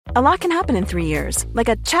A lot can happen in 3 years, like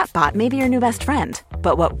a chatbot may be your new best friend.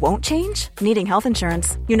 But what won't change? Needing health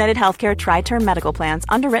insurance. United Healthcare Tri-Term Medical Plans,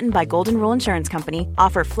 underwritten by Golden Rule Insurance Company,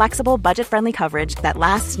 offer flexible, budget-friendly coverage that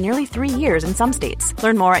lasts nearly 3 years in some states.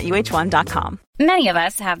 Learn more at uh1.com. Many of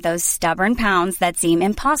us have those stubborn pounds that seem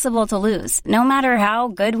impossible to lose, no matter how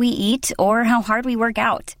good we eat or how hard we work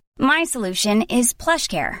out. My solution is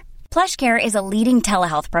PlushCare. PlushCare is a leading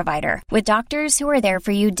telehealth provider with doctors who are there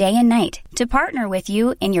for you day and night to partner with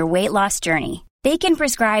you in your weight loss journey. They can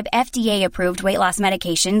prescribe FDA-approved weight loss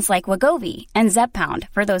medications like Wegovy and Zepbound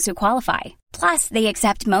for those who qualify. Plus, they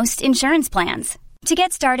accept most insurance plans. To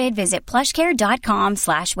get started, visit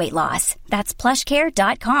plushcare.com/weightloss. That's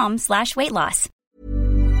plushcare.com/weightloss.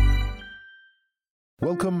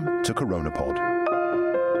 Welcome to CoronaPod.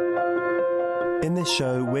 In this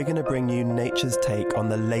show, we're going to bring you nature's take on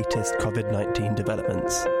the latest COVID-19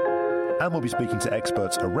 developments. And we'll be speaking to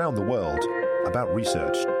experts around the world about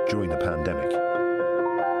research during the pandemic.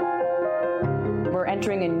 We're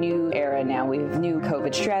entering a new era now. We have new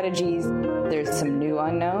COVID strategies, there's some new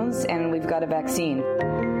unknowns, and we've got a vaccine.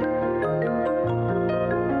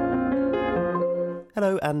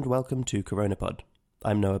 Hello and welcome to CoronaPod.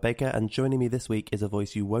 I'm Noah Baker, and joining me this week is a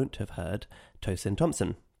voice you won't have heard, Tosin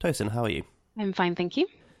Thompson. Tosin, how are you? I'm fine, thank you.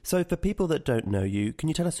 So for people that don't know you, can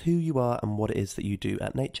you tell us who you are and what it is that you do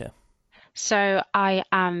at Nature? So I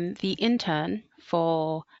am the intern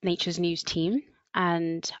for Nature's News team,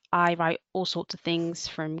 and I write all sorts of things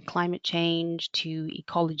from climate change to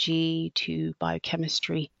ecology to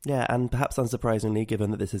biochemistry. Yeah, and perhaps unsurprisingly,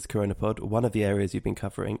 given that this is CoronaPod, one of the areas you've been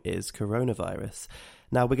covering is coronavirus.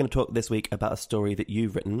 Now, we're going to talk this week about a story that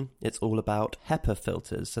you've written. It's all about HEPA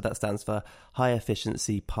filters, so that stands for High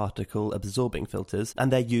Efficiency Particle Absorbing Filters,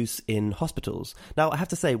 and their use in hospitals. Now, I have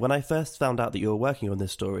to say, when I first found out that you were working on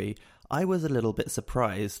this story, I was a little bit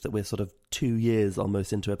surprised that we're sort of 2 years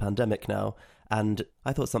almost into a pandemic now, and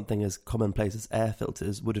I thought something as commonplace as air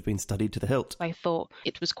filters would have been studied to the hilt. I thought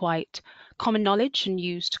it was quite common knowledge and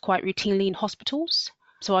used quite routinely in hospitals.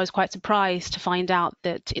 So I was quite surprised to find out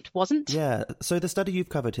that it wasn't. Yeah, so the study you've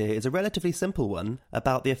covered here is a relatively simple one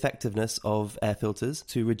about the effectiveness of air filters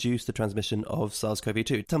to reduce the transmission of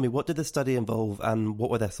SARS-CoV-2. Tell me, what did the study involve and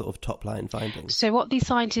what were their sort of top-line findings? So what these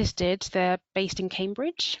scientists did, they're based in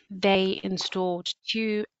Cambridge. They installed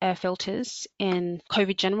 2 air filters in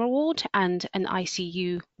COVID general ward and an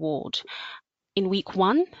ICU ward. In week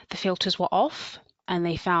 1, the filters were off and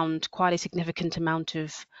they found quite a significant amount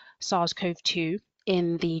of SARS-CoV-2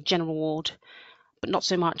 in the general ward, but not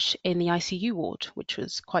so much in the ICU ward, which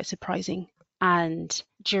was quite surprising. And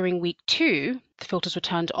during week 2, the filters were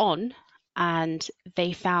turned on and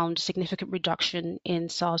they found significant reduction in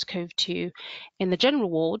SARS-CoV-2 in the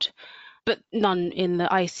general ward, but none in the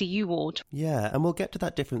ICU ward. Yeah, and we'll get to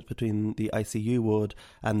that difference between the ICU ward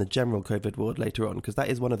and the general COVID ward later on, because that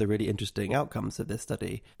is one of the really interesting outcomes of this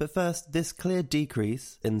study. But first, this clear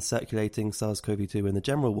decrease in circulating SARS-CoV-2 in the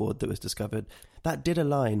general ward that was discovered, that did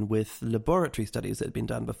align with laboratory studies that had been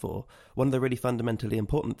done before. One of the really fundamentally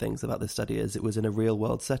important things about this study is it was in a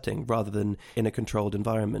real-world setting rather than in a controlled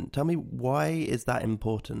environment. Tell me, why is that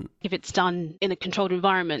important? If it's done in a controlled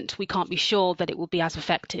environment, we can't be sure that it will be as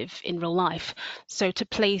effective in real life. So to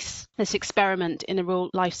place this experiment in a real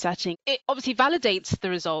life setting, it obviously validates the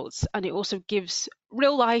results and it also gives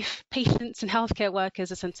real life patients and healthcare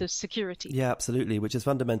workers a sense of security. Yeah, absolutely, which is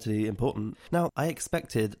fundamentally important. Now, I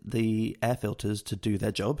expected the air filters to do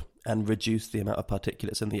their job and reduce the amount of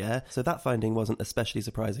particulates in the air, so that finding wasn't especially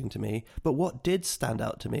surprising to me. But what did stand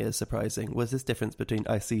out to me as surprising was this difference between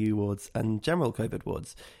ICU wards and general COVID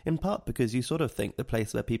wards, in part because you sort of think the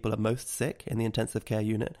place where people are most sick in the intensive care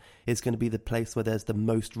unit is going to be the place where there's the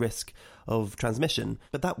most risk of transmission.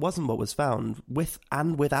 But that wasn't what was found. With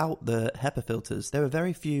and without the HEPA filters, there were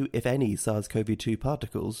very few, if any, SARS-CoV-2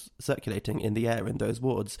 particles circulating in the air in those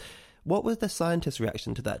wards. What was the scientists'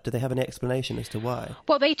 reaction to that? Do they have any explanation as to why?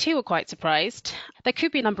 Well, they too were quite surprised. There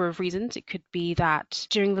could be a number of reasons. It could be that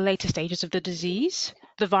during the later stages of the disease,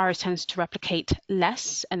 the virus tends to replicate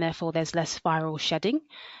less and therefore there's less viral shedding.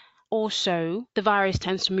 Also, the virus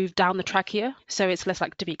tends to move down the trachea, so it's less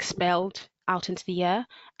likely to be expelled out into the air,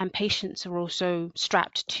 and patients are also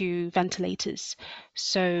strapped to ventilators.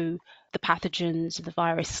 So the pathogens of the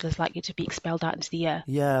virus is likely to be expelled out into the air.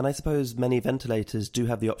 Yeah, and I suppose many ventilators do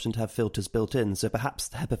have the option to have filters built in, so perhaps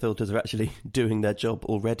the HEPA filters are actually doing their job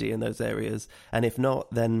already in those areas. And if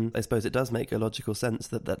not, then I suppose it does make a logical sense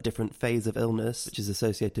that that different phase of illness, which is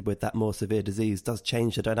associated with that more severe disease, does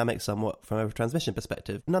change the dynamics somewhat from a transmission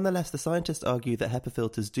perspective. Nonetheless, the scientists argue that HEPA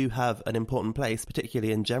filters do have an important place,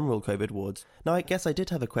 particularly in general COVID wards. Now, I guess I did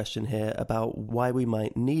have a question here about why we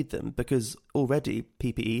might need them, because already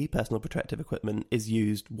PPE, personal protective equipment, is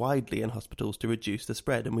used widely in hospitals to reduce the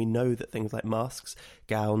spread, and we know that things like masks,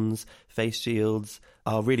 gowns, face shields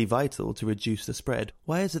are really vital to reduce the spread.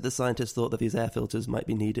 Why is it that scientists thought that these air filters might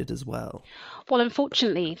be needed as well? Well,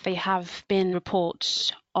 unfortunately, there have been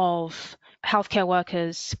reports of healthcare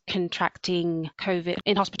workers contracting COVID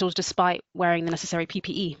in hospitals despite wearing the necessary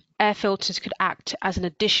PPE. Air filters could act as an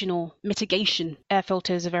additional mitigation. Air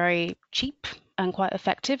filters are very cheap and quite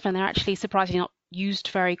effective, and they're actually surprisingly not used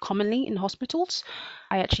very commonly in hospitals.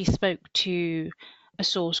 I actually spoke to a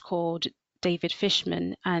source called David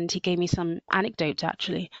Fishman, and he gave me some anecdotes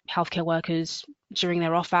actually. Healthcare workers during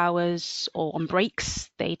their off hours or on breaks,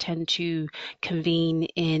 they tend to convene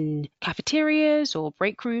in cafeterias or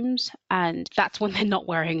break rooms, and that's when they're not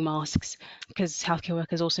wearing masks, because healthcare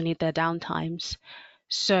workers also need their downtimes.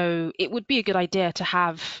 So it would be a good idea to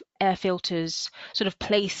have air filters sort of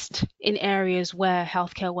placed in areas where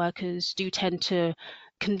healthcare workers do tend to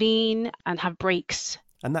convene and have breaks.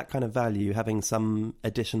 And that kind of value, having some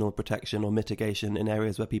additional protection or mitigation in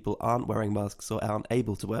areas where people aren't wearing masks or aren't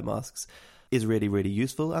able to wear masks, is really, really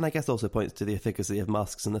useful, and I guess also points to the efficacy of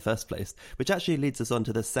masks in the first place, which actually leads us on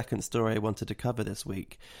to the second story I wanted to cover this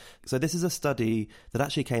week. So this is a study that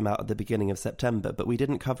actually came out at the beginning of September, but we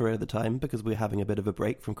didn't cover it at the time because we were having a bit of a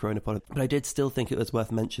break from Coronapod. But I did still think it was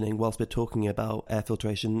worth mentioning whilst we're talking about air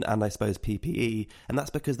filtration and I suppose PPE, and that's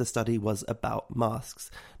because the study was about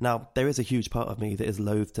masks. Now, there is a huge part of me that is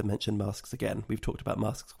loath to mention masks again. We've talked about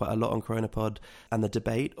masks quite a lot on Coronapod, and the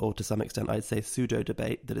debate, or to some extent I'd say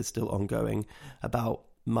pseudo-debate, that is still ongoing about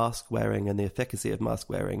mask wearing and the efficacy of mask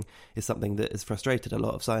wearing is something that has frustrated a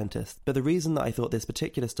lot of scientists. But the reason that I thought this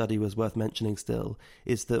particular study was worth mentioning still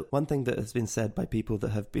is that one thing that has been said by people that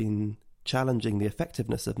have been challenging the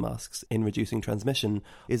effectiveness of masks in reducing transmission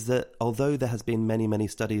is that although there has been many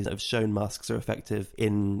studies that have shown masks are effective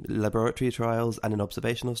in laboratory trials and in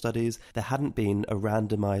observational studies, there hadn't been a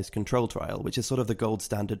randomized control trial, which is sort of the gold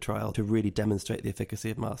standard trial to really demonstrate the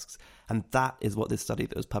efficacy of masks. And that is what this study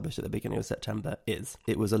that was published at the beginning of September is.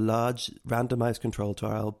 It was a large randomized control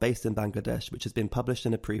trial based in Bangladesh, which has been published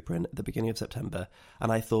in a preprint at the beginning of September.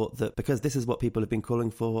 And I thought that because this is what people have been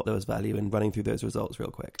calling for, there was value in running through those results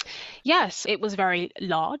real quick. Yes, it was very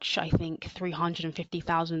large. I think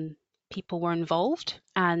 350,000 people were involved.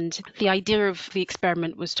 And the idea of the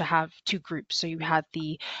experiment was to have two groups. So you had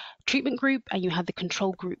the treatment group and you had the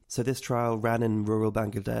control group. So this trial ran in rural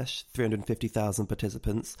Bangladesh, 350,000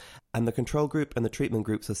 participants, and the control group and the treatment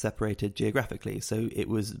groups are separated geographically. So it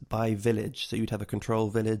was by village. So you'd have a control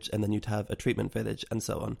village and then you'd have a treatment village and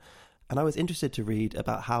so on. And I was interested to read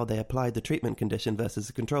about how they applied the treatment condition versus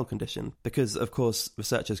the control condition. Because, of course,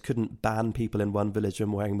 researchers couldn't ban people in one village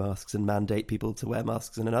from wearing masks and mandate people to wear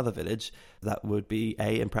masks in another village. That would be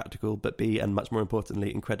A, impractical, but B, and much more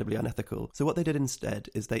importantly, incredibly unethical. So what they did instead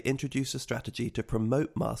is they introduced a strategy to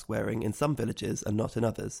promote mask wearing in some villages and not in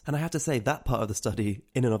others. And I have to say, that part of the study,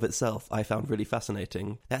 in and of itself, I found really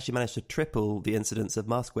fascinating. They actually managed to triple the incidence of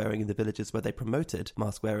mask wearing in the villages where they promoted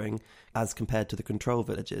mask wearing as compared to the control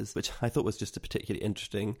villages, which I thought was just a particularly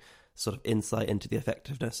interesting sort of insight into the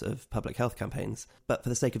effectiveness of public health campaigns. But for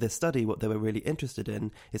the sake of this study, what they were really interested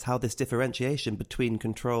in is how this differentiation between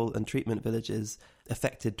control and treatment villages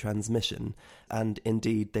affected transmission. And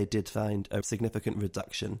indeed, they did find a significant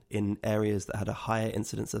reduction in areas that had a higher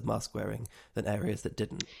incidence of mask wearing than areas that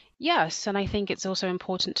didn't. Yes, and I think it's also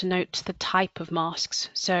important to note the type of masks.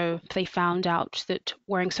 So they found out that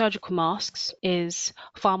wearing surgical masks is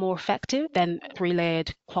far more effective than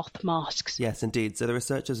 3-layered cloth masks. Yes, indeed. So the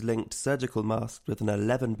researchers linked surgical masks with an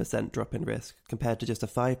 11% drop in risk compared to just a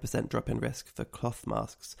 5% drop in risk for cloth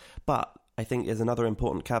masks. But I think is another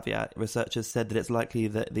important caveat. Researchers said that it's likely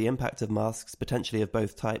that the impact of masks, potentially of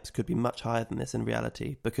both types, could be much higher than this in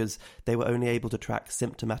reality because they were only able to track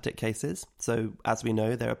symptomatic cases. So, as we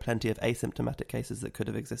know, there are plenty of asymptomatic cases that could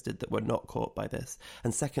have existed that were not caught by this.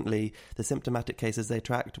 And secondly, the symptomatic cases they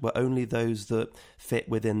tracked were only those that fit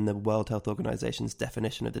within the World Health Organization's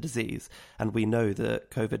definition of the disease. And we know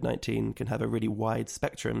that COVID-19 can have a really wide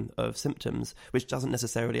spectrum of symptoms, which doesn't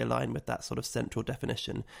necessarily align with that sort of central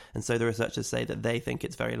definition. And so the researchers researchers say that they think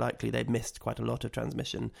it's very likely they've missed quite a lot of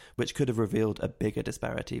transmission, which could have revealed a bigger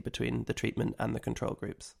disparity between the treatment and the control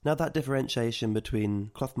groups. Now, that differentiation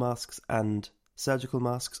between cloth masks and surgical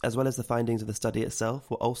masks, as well as the findings of the study itself,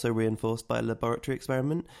 were also reinforced by a laboratory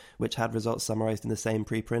experiment, which had results summarised in the same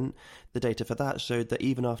preprint. The data for that showed that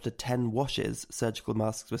even after 10 washes, surgical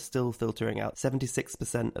masks were still filtering out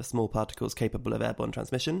 76% of small particles capable of airborne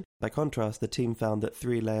transmission. By contrast, the team found that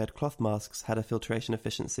 3-layered cloth masks had a filtration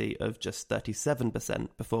efficiency of just 37%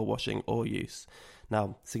 before washing or use.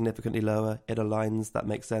 Now, significantly lower, it aligns, that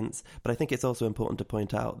makes sense, but I think it's also important to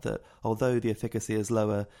point out that although the efficacy is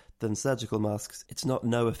lower than surgical masks, it's not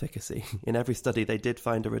no efficacy. In every study, they did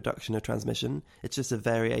find a reduction of transmission. It's just a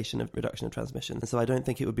variation of reduction of transmission. And so I don't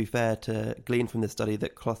think it would be fair to glean from this study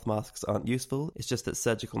that cloth masks aren't useful. It's just that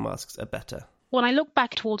surgical masks are better. When I look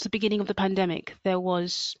back towards the beginning of the pandemic, there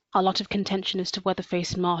was a lot of contention as to whether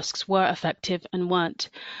face masks were effective and weren't,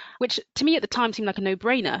 which to me at the time seemed like a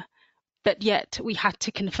no-brainer. But yet we had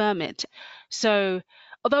to confirm it. So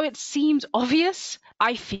although it seems obvious,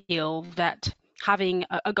 I feel that having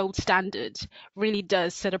a gold standard really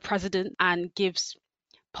does set a precedent and gives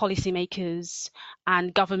policymakers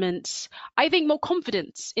and governments, I think, more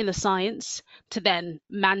confidence in the science to then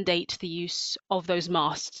mandate the use of those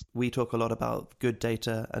masks. We talk a lot about good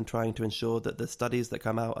data and trying to ensure that the studies that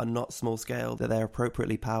come out are not small scale, that they're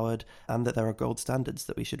appropriately powered, and that there are gold standards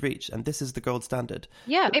that we should reach. And this is the gold standard.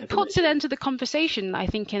 Yeah, it puts an end to the conversation, I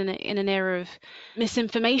think, in an era of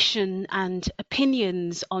misinformation and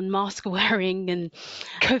opinions on mask wearing and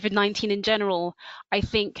COVID-19 in general. I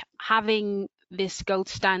think having this gold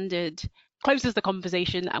standard closes the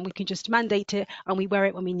conversation and we can just mandate it and we wear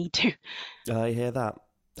it when we need to. I hear that.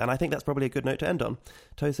 And I think that's probably a good note to end on.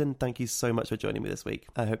 Tosin, thank you so much for joining me this week.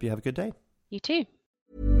 I hope you have a good day. You too.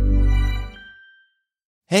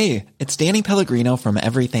 Hey, it's Danny Pellegrino from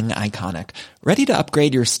Everything Iconic. Ready to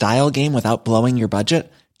upgrade your style game without blowing your budget?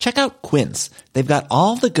 Check out Quince. They've got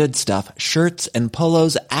all the good stuff, shirts and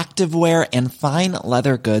polos, activewear, and fine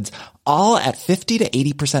leather goods, all at 50 to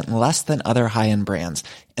 80% less than other high-end brands.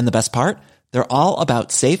 And the best part? They're all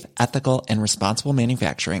about safe, ethical, and responsible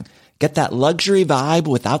manufacturing. Get that luxury vibe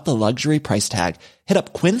without the luxury price tag. Hit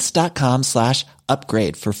up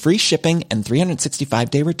quince.com/upgrade for free shipping and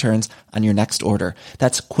 365-day returns on your next order.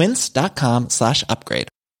 That's quince.com/upgrade.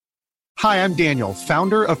 Hi, I'm Daniel,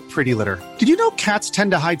 founder of Pretty Litter. Did you know cats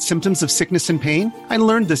tend to hide symptoms of sickness and pain? I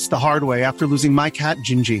learned this the hard way after losing my cat,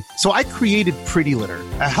 Gingy. So I created Pretty Litter,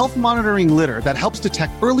 a health monitoring litter that helps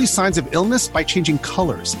detect early signs of illness by changing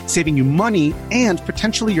colors, saving you money and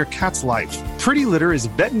potentially your cat's life. Pretty Litter is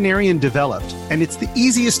veterinarian developed, and it's the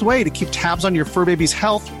easiest way to keep tabs on your fur baby's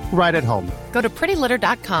health right at home. Go to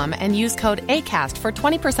prettylitter.com and use code ACAST for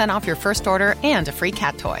 20% off your first order and a free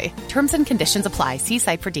cat toy. Terms and conditions apply. See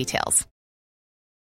site for details.